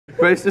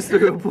Bryce just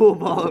threw a pool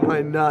ball at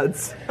my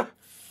nuts. Wait,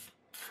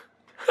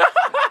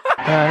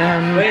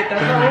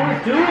 that's not what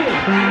we're doing.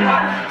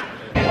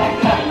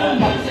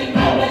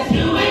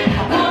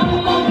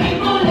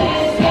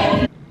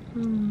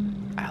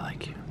 I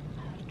like you.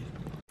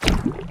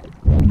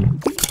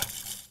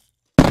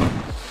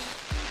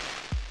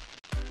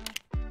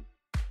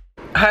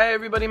 Hi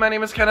everybody, my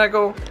name is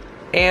Heckel,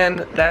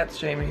 and that's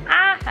Jamie.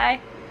 Ah, hi.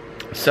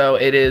 So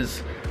it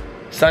is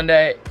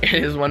Sunday, it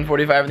is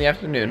 1:45 in the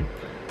afternoon.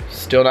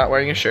 Still not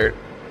wearing a shirt.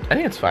 I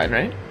think it's fine,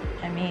 right?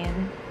 I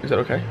mean, Is that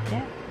okay?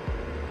 yeah.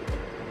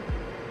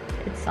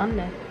 It's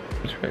Sunday.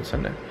 It's right,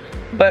 Sunday.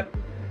 But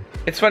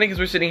it's funny because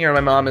we're sitting here and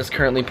my mom is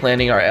currently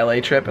planning our LA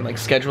trip and like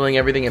scheduling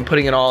everything and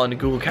putting it all into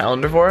Google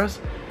Calendar for us.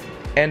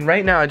 And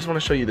right now I just want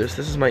to show you this.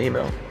 This is my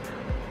email.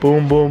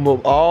 Boom, boom,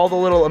 boom. All the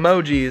little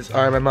emojis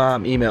are my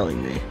mom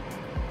emailing me.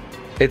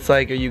 It's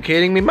like, are you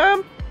kidding me,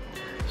 Mom?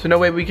 So no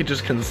way we could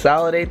just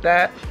consolidate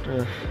that.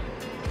 Ugh.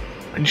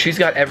 And she's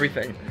got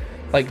everything.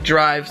 Like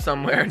drive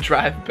somewhere,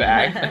 drive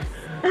back.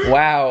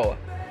 Wow,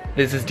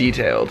 this is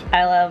detailed.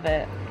 I love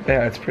it.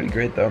 Yeah, it's pretty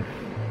great though.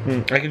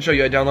 I can show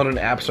you, I downloaded an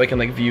app so I can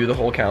like view the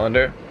whole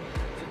calendar.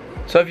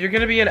 So if you're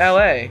gonna be in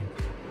LA,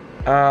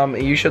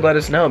 you should let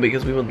us know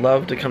because we would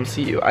love to come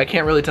see you. I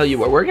can't really tell you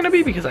where we're gonna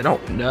be because I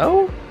don't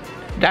know.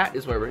 That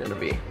is where we're gonna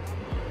be.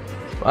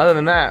 But other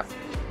than that,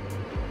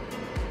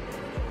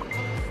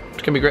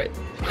 it's gonna be great.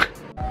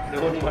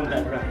 No one won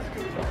that round.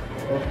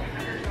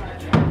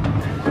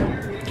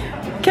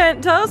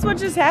 Kent, tell us what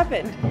just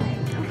happened.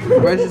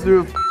 Bryce just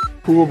threw a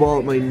pool ball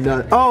at my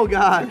nut. Oh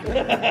God!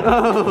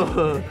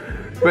 Oh.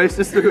 Bryce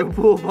just threw a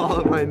pool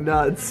ball at my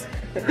nuts.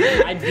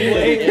 I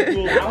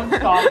did.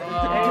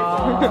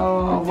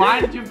 Why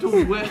did you have to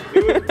win?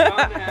 It was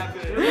bound to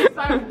happen. At least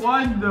I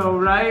won though,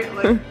 right?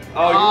 Like,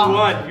 oh, you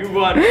won. You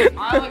won.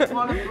 I like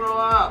want to throw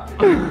up.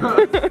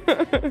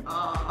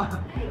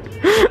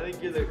 I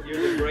think you're the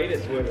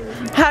greatest winner.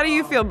 How do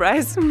you feel,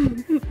 Bryce?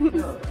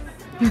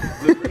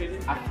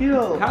 I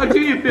feel, How do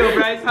you feel,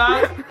 Bryce,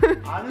 huh?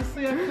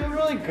 honestly, I feel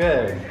really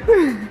good.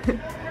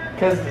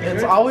 Because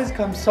it's always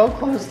come so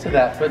close to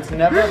that, but it's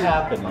never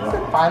happened.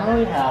 It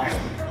finally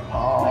happened.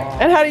 Oh.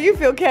 And how do you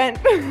feel, Kent?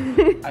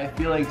 I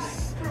feel like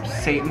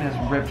Satan has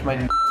ripped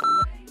my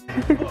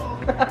I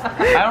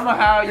don't know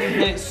how you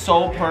did it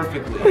so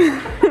perfectly.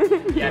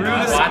 Yeah, no,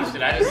 I watched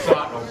it. I just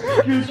saw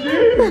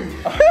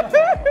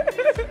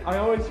it. I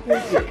always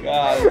think,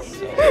 God, it's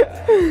so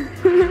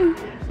bad.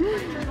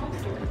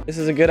 This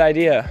is a good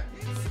idea.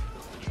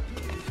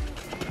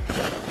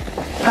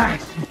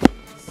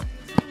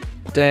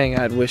 Dang,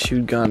 I'd wish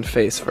you'd gone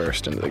face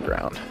first into the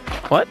ground.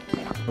 What?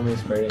 Let me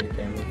spray it at your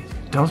camera.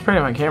 Don't spray it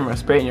on my camera,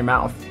 spray it in your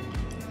mouth.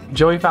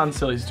 Joey found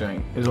Silly's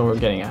doing, is what we're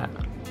getting at.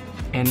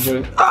 And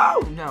Joey,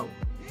 oh no!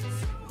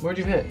 Where'd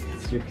you hit?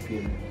 It's your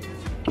computer.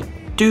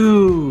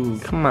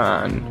 Dude, come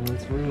on. Oh,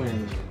 it's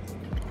ruined.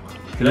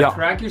 Did I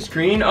crack your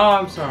screen? Oh,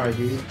 I'm sorry,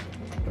 dude.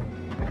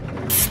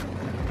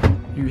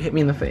 You hit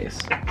me in the face.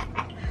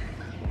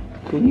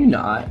 Can you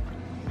not?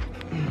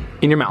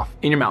 In your mouth,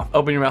 in your mouth.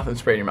 Open your mouth and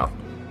spray it in your mouth.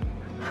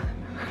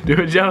 Do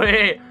it,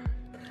 Joey!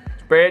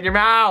 Spray it in your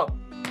mouth!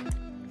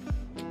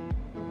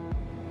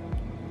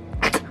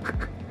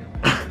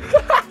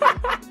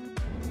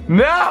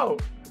 No!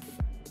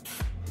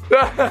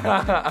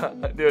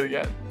 Do it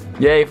again.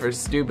 Yay for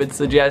stupid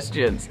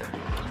suggestions.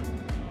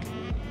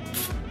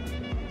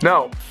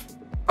 No.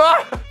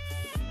 Ah!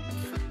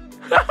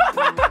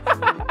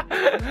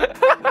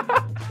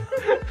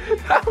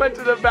 That went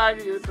to the back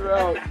of your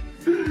throat.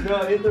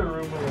 No, in the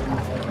room.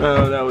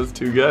 Oh, that was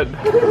too good.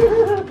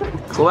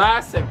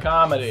 Classic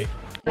comedy.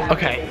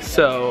 Okay,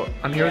 so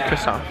I'm here with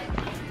Christoph.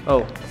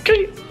 Oh.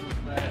 Okay.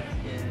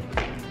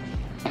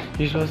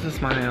 You're supposed to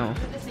smile.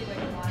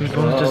 You're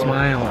supposed to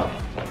smile.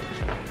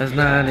 That's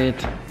not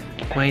it.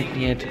 Quite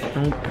yet.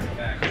 Nope.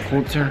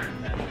 Closer.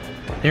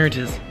 There it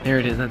is. There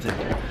it is. That's it.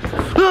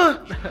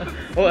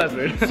 Oh, that's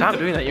weird. Stop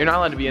doing that. You're not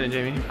allowed to be in it,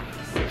 Jamie.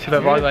 So if I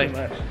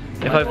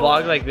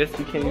vlog like this,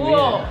 you can't even be in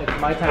it. It's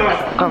my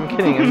time. I'm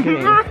kidding. I'm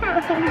kidding.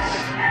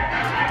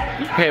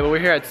 Okay, well we're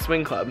here at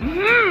Swing Club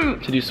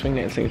to do swing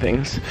dancing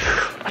things.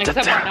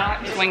 Except we're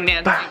not swing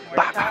dancing. Wait,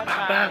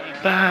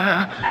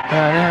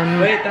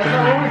 that's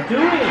not what we're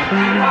doing.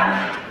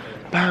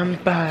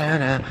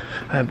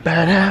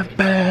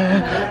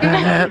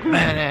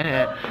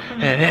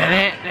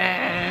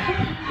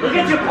 Look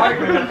at your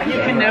partner. You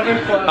can never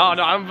fly. Oh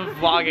no, I'm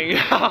vlogging.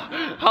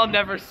 I'll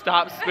never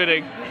stop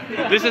spinning.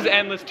 This is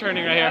endless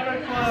turning right here.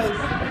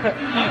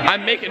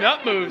 I'm making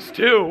up moves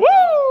too. Woo!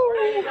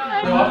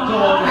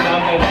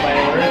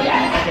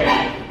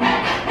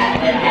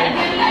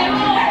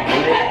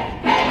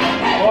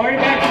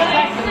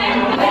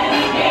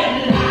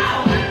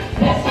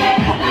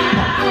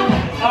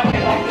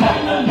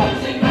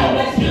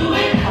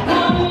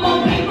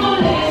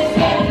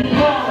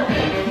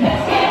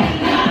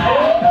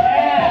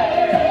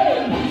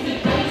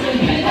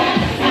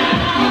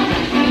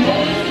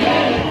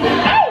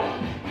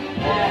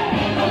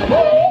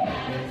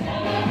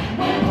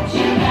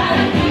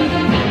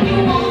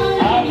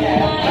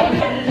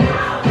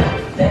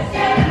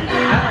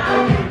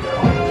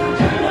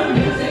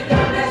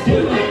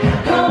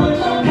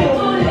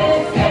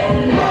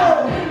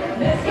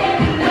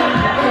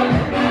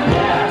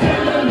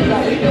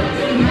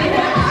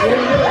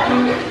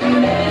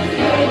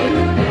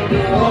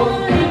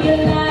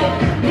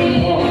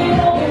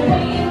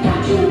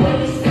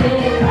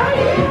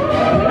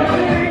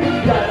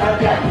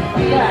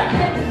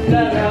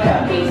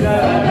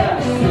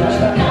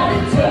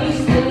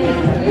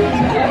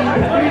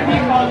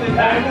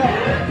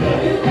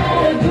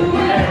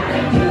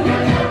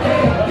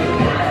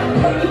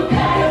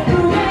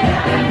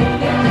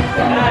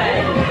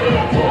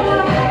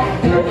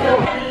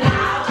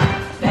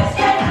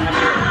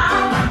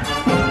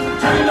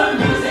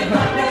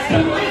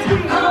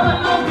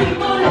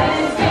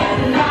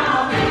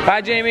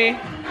 Bye, Jamie.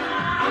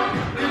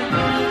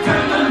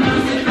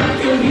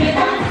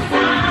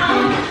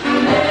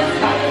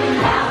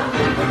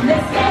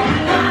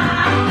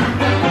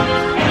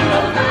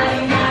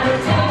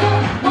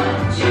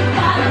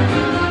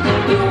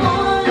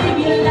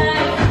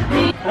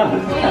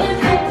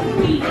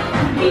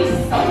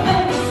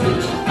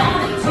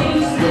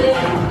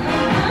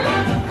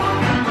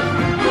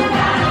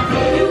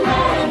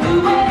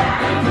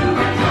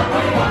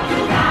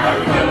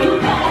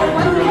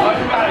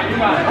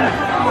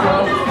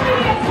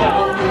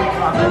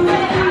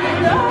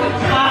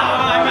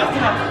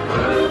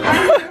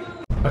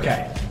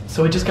 Okay,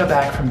 so we just got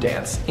back from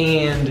dance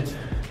and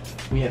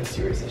we had a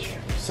serious issue.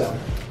 So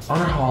on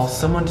our hall,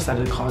 someone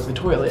decided to clog the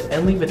toilet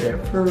and leave it there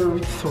for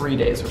 3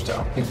 days or so.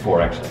 I think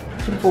 4 actually.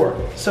 4.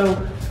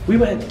 So we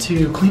went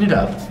to clean it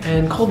up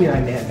and Colby and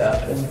I manned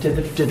up and did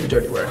the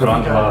dirty work. Put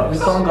on gloves.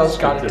 We put on gloves,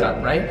 got it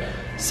done, right?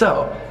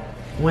 So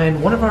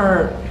when one of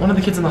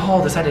the kids in the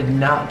hall decided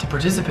not to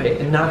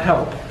participate and not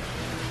help,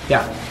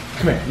 yeah,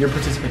 come here, you're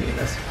participating in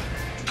this.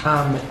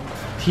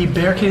 He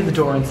barricaded the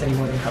door and said he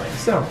wasn't coming.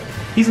 So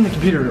he's in the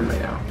computer room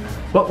right now.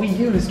 What we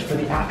used for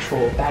the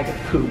actual bag of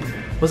poop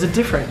was a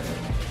different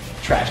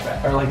trash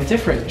bag, or like a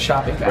different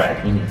shopping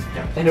bag. Right.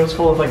 Yeah. And it was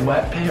full of like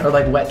wet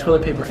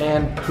toilet paper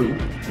and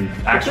poop.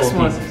 Actual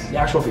pieces. pieces. The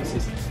actual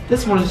pieces.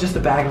 This one is just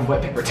a bag of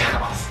wet paper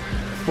towels.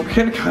 We're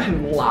gonna go ahead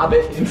and lob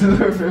it into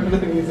the room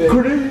that he's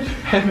in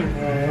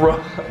and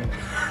run.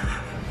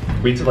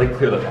 We need to like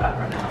clear the path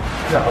right now.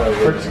 No,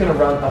 we're just gonna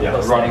run up the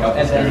running up the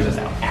and stairs then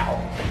just now. Ow.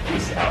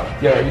 Peace out.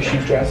 Yeah, your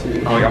shoes dress. Oh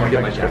my god, I'm gonna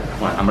get my jacket.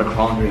 Come on, I'm gonna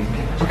crawl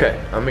underneath. Okay,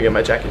 I'm gonna get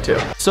my jacket too.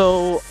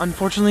 So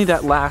unfortunately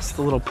that last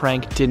little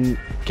prank didn't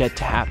get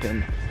to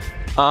happen.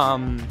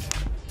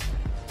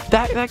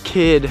 That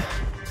kid,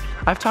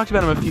 I've talked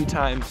about him a few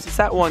times. It's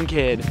that one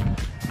kid,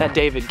 that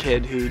David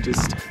kid who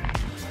just,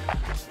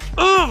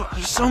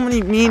 there's so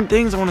many mean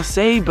things I want to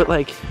say, but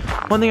like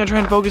one thing I'm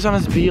trying to focus on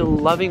is be a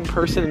loving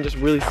person and just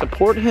really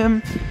support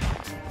him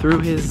through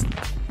his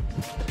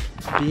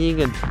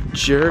being a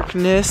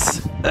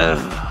jerkness.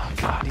 Ugh,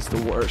 God, he's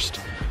the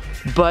worst.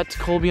 But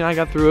Colby and I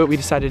got through it. We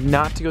decided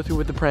not to go through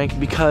with the prank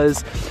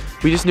because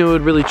we just knew it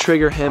would really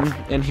trigger him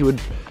and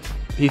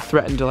he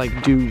threatened to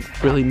like do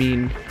really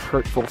mean,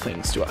 hurtful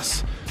things to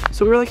us.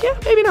 So we were like, yeah,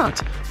 maybe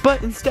not.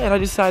 But instead I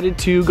decided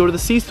to go to the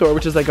C-store,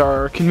 which is like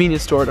our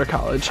convenience store at our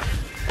college,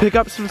 pick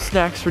up some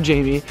snacks for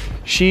Jamie.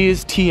 She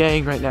is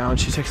TAing right now and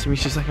she's texting me,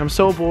 she's like, I'm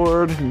so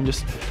bored, and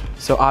just,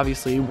 so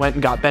obviously went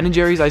and got Ben &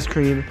 Jerry's ice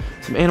cream,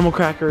 some animal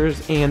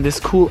crackers, and this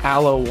cool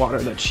aloe water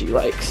that she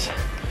likes.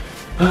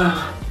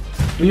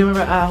 You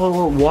remember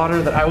aloe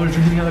water that I was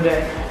drinking the other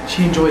day?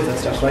 She enjoys that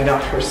stuff, so I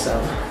got her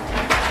some.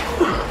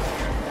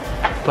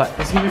 But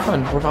it's gonna be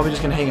fun. We're probably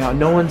just gonna hang out.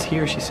 No one's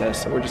here, she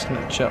says, so we're just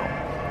gonna chill.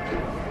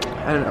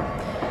 I don't know.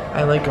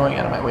 I like going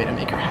out of my way to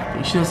make her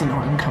happy. She doesn't know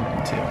I'm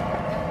coming too.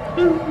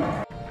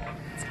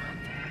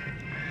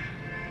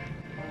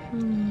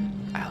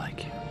 I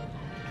like you.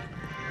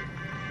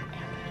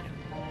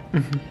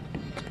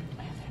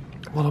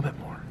 A little bit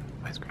more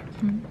ice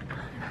cream.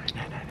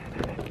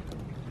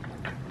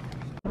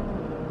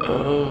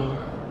 Oh.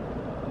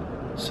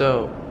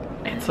 So,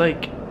 it's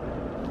like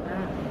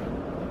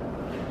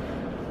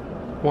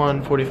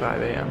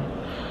 1:45 a.m.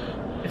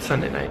 It's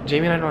Sunday night.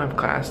 Jamie and I don't have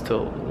class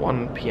till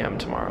 1 p.m.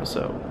 tomorrow,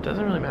 so it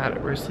doesn't really matter.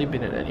 We're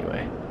sleeping in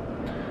anyway.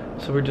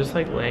 So we're just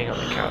like laying on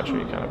the couch.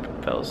 We kind of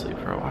fell asleep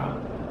for a while.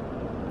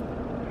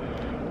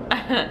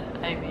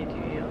 I made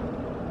you yell.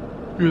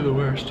 You're the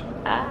worst.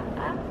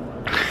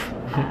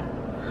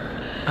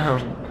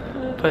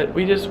 But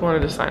we just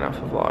wanted to sign off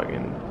the vlog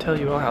and tell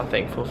you all how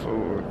thankful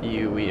for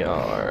you we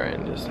are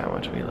and just how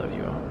much we love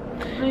you all.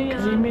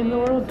 Because you mean the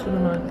world to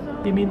them.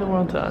 You mean the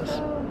world to us.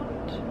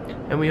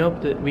 And we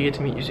hope that we get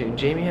to meet you soon.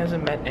 Jamie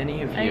hasn't met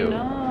any of you. I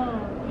know.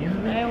 You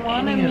haven't met I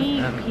want to any of meet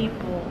them.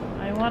 people.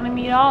 I want to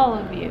meet all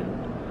of you.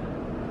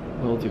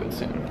 We'll do it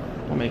soon.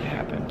 We'll make it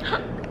happen.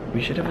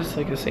 We should have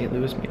like a St.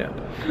 Louis meetup.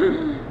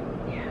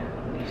 Yeah,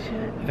 we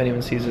should. If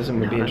anyone sees this and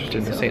would be interested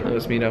in the St.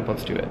 Louis meetup,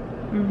 let's do it.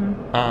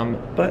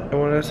 But I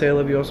want to say I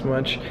love you all so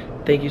much.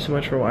 Thank you so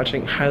much for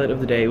watching. Highlight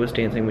of the day was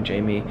dancing with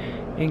Jamie.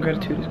 And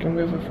gratitude is going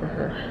over for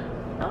her.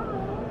 Oh,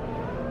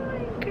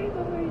 I crave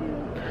over you.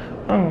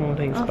 Oh,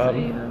 thanks, I'll Bob.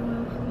 show you how else.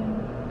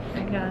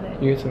 I got it.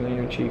 You get something on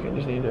your cheek. I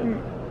just need it.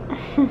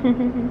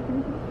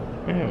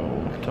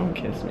 Ew, don't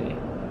kiss me.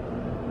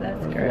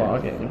 That's I'm gross.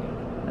 vlogging.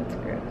 That's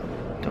gross.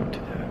 Don't do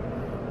that.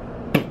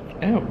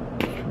 Ew,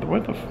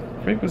 what the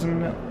frick was in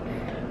my mouth?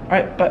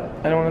 Alright, but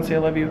I don't want to say I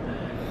love you.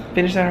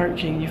 Finish that heart,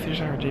 King. You finish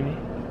that heart, Jamie.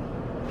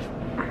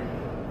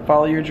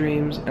 Follow your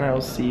dreams, and I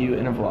will see you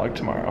in a vlog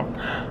tomorrow.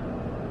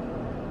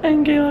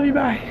 And gay love you,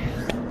 bye.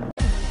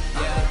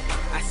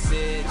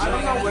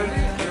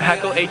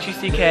 Heckel,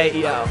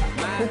 H-E-C-K-E-L.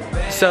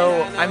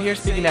 So, I'm here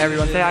speaking to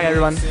everyone. Say hi,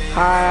 everyone.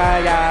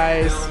 Hi,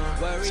 guys.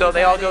 So,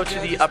 they all go to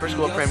the upper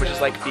school of Prim, which is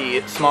like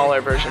the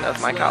smaller version of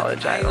my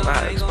college. I don't know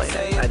how to explain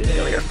it. I didn't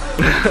go here.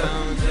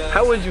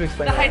 How would you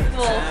explain it? The high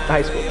school. The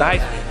high school. The high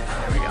school.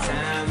 There we go.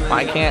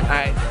 Why can't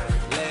I?